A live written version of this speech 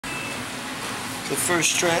The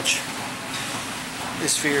first stretch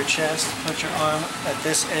is for your chest. Put your arm at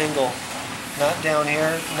this angle, not down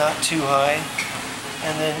here, not too high,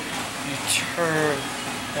 and then you turn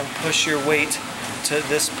and push your weight to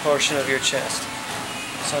this portion of your chest.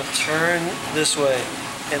 So turn this way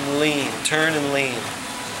and lean, turn and lean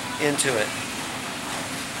into it.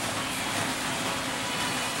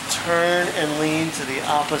 Turn and lean to the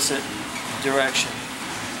opposite direction.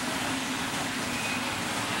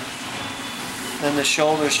 Then the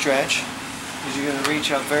shoulder stretch is you're going to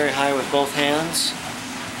reach up very high with both hands.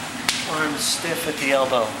 Arms stiff at the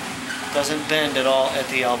elbow. Doesn't bend at all at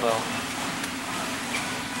the elbow.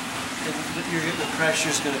 And the pressure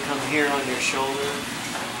is going to come here on your shoulder.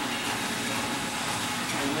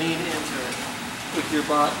 And lean into it with your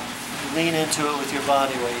body. Lean into it with your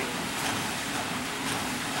body weight.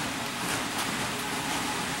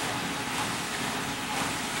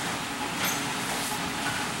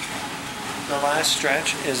 The last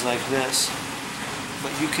stretch is like this,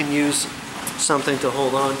 but you can use something to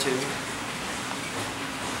hold on to.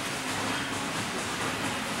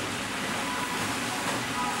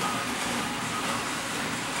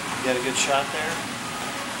 Get a good shot there.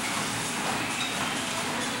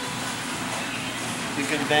 You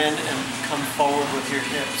can bend and come forward with your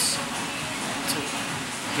hips to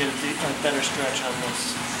get a better stretch on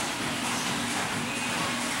this.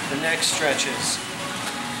 The next stretches.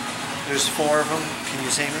 There's 4 of them. Can you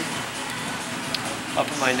see me? Up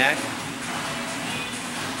at my neck.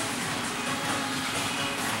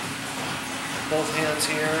 Both hands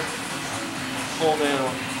here. Pull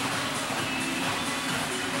down.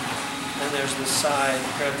 And there's the side.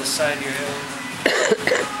 Grab the side of your head.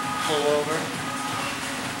 Pull over.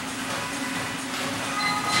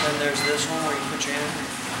 And there's this one where you put your hand.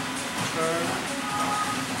 Turn.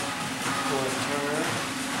 Pull and turn.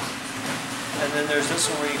 And then there's this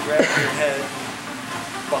one where you grab your head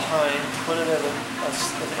behind, put it at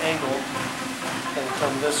an angle, and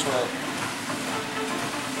come this way.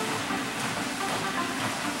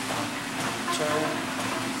 Turn.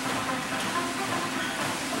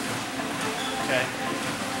 Okay.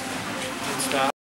 And stop.